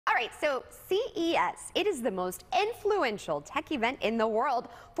right, so CES, it is the most influential tech event in the world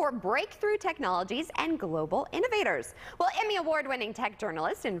for breakthrough technologies and global innovators. Well, Emmy award-winning tech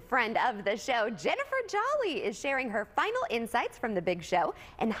journalist and friend of the show, Jennifer Jolly, is sharing her final insights from the big show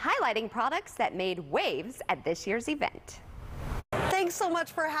and highlighting products that made waves at this year's event. Thanks so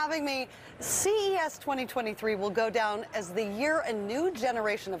much for having me. CES 2023 will go down as the year a new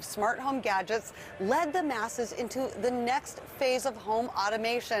generation of smart home gadgets led the masses into the next phase of home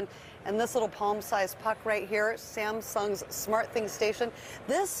automation. And this little palm-sized puck right here, Samsung's SmartThings station,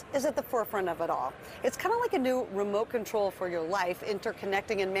 this is at the forefront of it all. It's kind of like a new remote control for your life,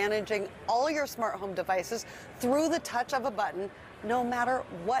 interconnecting and managing all your smart home devices through the touch of a button, no matter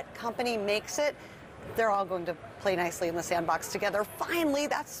what company makes it. They're all going to play nicely in the sandbox together. Finally,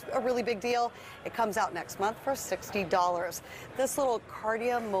 that's a really big deal. It comes out next month for $60. This little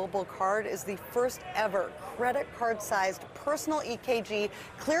Cardia mobile card is the first ever credit card-sized personal EKG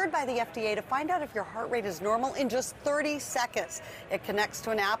cleared by the FDA to find out if your heart rate is normal in just 30 seconds. It connects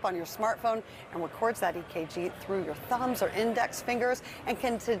to an app on your smartphone and records that EKG through your thumbs or index fingers and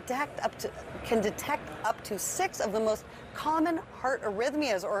can detect up to 6 of the most common heart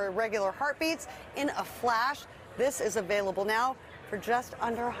arrhythmias or irregular heartbeats in a flash. This is available now for just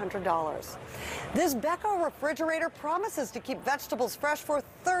under $100. This Beko refrigerator promises to keep vegetables fresh for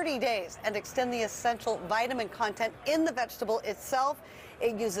 30 days and extend the essential vitamin content in the vegetable itself.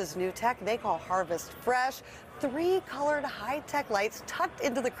 It uses new tech they call Harvest Fresh, 3 colored high-tech lights tucked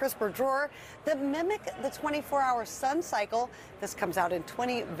into the crisper drawer that mimic the 24-hour sun cycle. This comes out in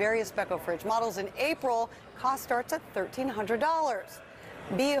 20 various Beko fridge models in April. Cost starts at $1,300.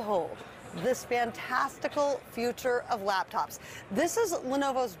 Behold, this fantastical future of laptops. This is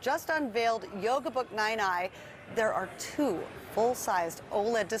Lenovo's just unveiled YogaBook 9i. There are 2 full-sized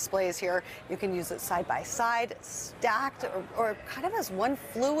OLED displays here. You can use it side by side, stacked, or kind of as one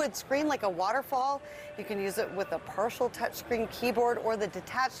fluid screen like a waterfall. You can use it with a partial touchscreen keyboard or the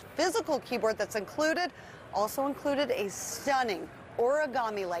detached physical keyboard that's included. Also included a stunning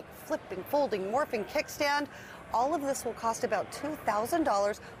origami-like flipping, folding, morphing kickstand. All of this will cost about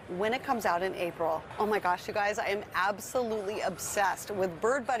 $2,000 when it comes out in April. Oh my gosh, you guys, I am absolutely obsessed with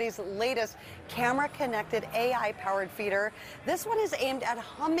BirdBuddy's latest camera-connected AI-powered feeder. This one is aimed at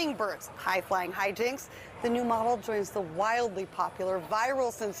hummingbirds, high-flying hijinks. The new model joins the wildly popular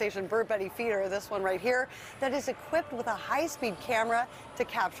viral sensation BirdBuddy feeder, this one right here, that is equipped with a high-speed camera to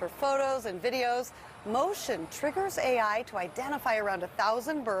capture photos and videos. Motion triggers AI to identify around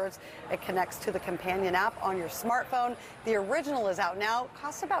 1,000 birds. It connects to the companion app on your smartphone. The original is out now,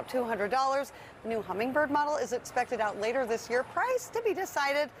 costs about $200. The new Hummingbird model is expected out later this year, price to be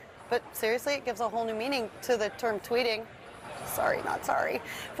decided. But seriously, it gives a whole new meaning to the term tweeting. Sorry, not sorry.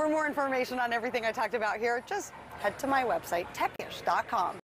 For more information on everything I talked about here, just head to my website, techish.com.